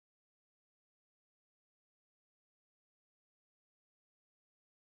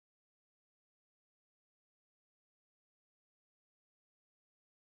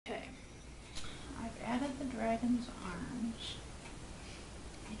dragon's arms.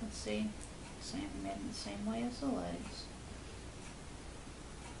 You can see, made in the same way as the legs.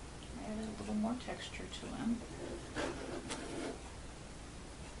 I added a little more texture to him.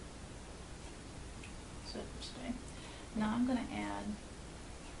 So stay. Now I'm going to add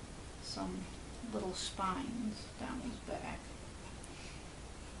some little spines down his back.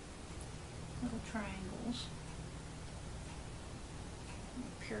 Little triangles.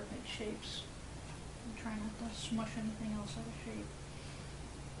 Pyramid shapes. I'm trying not to smush anything else out of shape.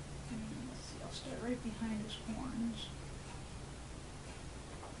 Let's see, I'll start right behind his horns.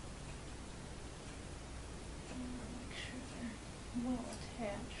 Make sure they're well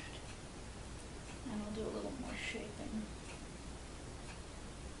attached. And I'll do a little more shaping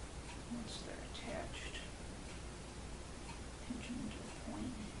once they're attached. Pinch them into a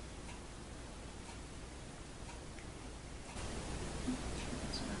point.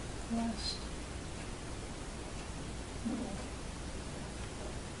 That's our last little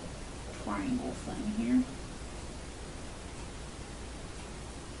triangle thing here.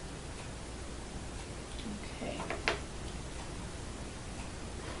 Okay.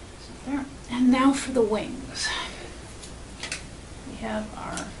 So there. And now for the wings. We have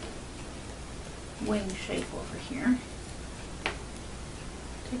our wing shape over here.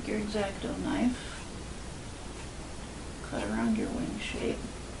 Take your X-Acto knife, cut around your wing shape.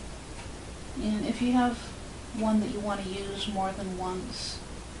 And if you have one that you want to use more than once,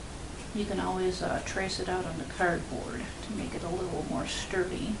 you can always trace it out on the cardboard to make it a little more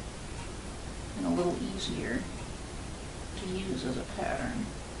sturdy and a little easier to use as a pattern.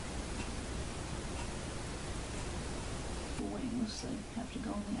 The wings, they have to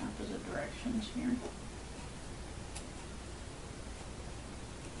go in the opposite directions here.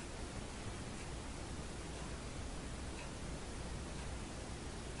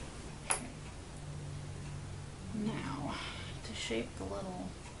 Okay. Now, to shape the little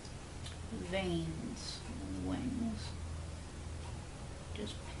veins in the wings,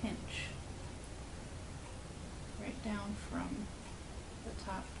 just pinch right down from the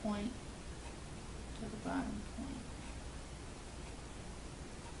top point to the bottom point.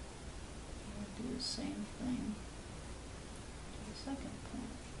 And do the same thing to the second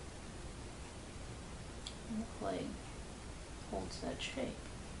point. And the clay holds that shape,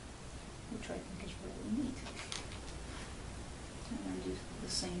 which I think is really neat. And then do the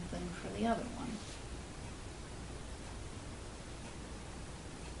same thing for the other one.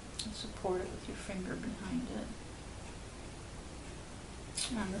 And support it with your finger behind it.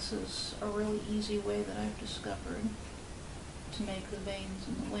 And this is a really easy way that I've discovered to make the veins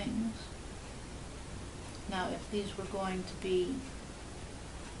in the wings. Now, if these were going to be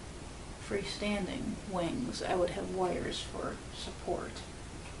freestanding wings, I would have wires for support.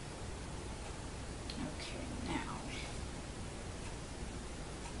 Okay, now,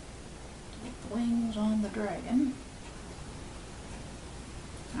 get the wings on the dragon.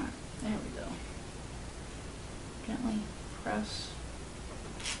 Alright, there we go. Gently press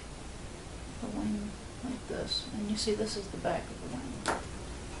the wing like this, and you see this is the back of the wing.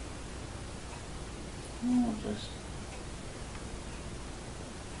 And we'll just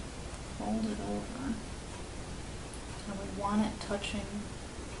fold it over, and we want it touching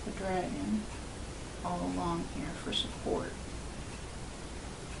the dragon all along here for support.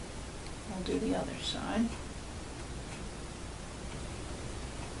 We'll do the other side.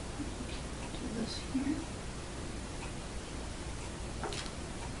 Do this here.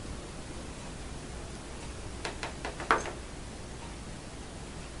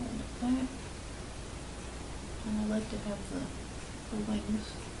 Hold it back. And I like to have the wings,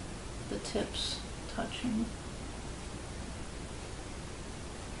 the tips touching.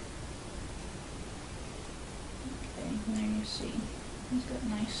 Okay, and there you see, he's got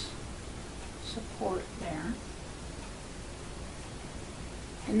nice support there.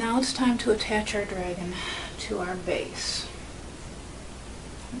 And now it's time to attach our dragon to our base.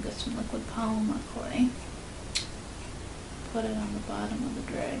 I've got some liquid polymer clay. Put it on the bottom of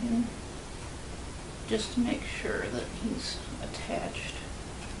the dragon, just to make sure that he's attached.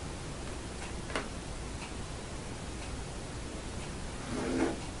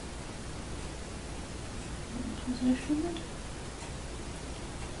 Position it.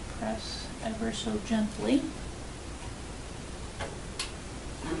 Press ever so gently.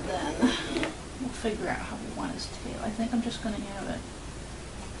 And then we'll figure out how we want his tail. I think I'm just going to have it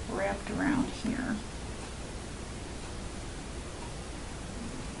wrapped around here.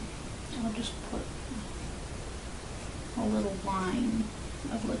 I'll just put a little line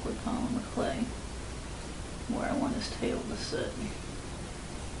of liquid polymer clay where I want his tail to sit.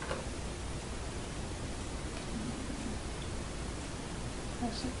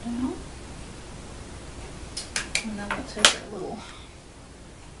 Press it down. And then we'll take our little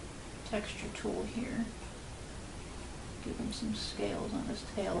texture tool here. Give him some scales on his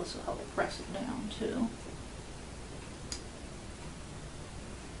tail. This will help press it down too.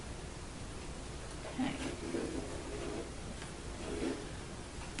 Okay.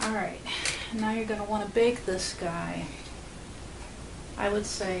 Alright, now you're going to want to bake this guy. I would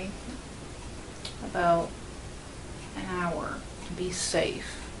say about an hour to be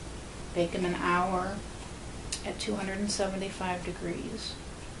safe. Bake him an hour at 275 degrees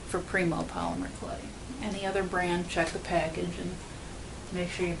for Primo polymer clay. Any other brand, check the package and make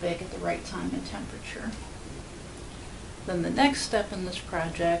sure you bake at the right time and temperature. Then the next step in this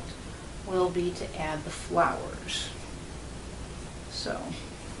project will be to add the flowers. So,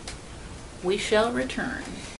 we shall return.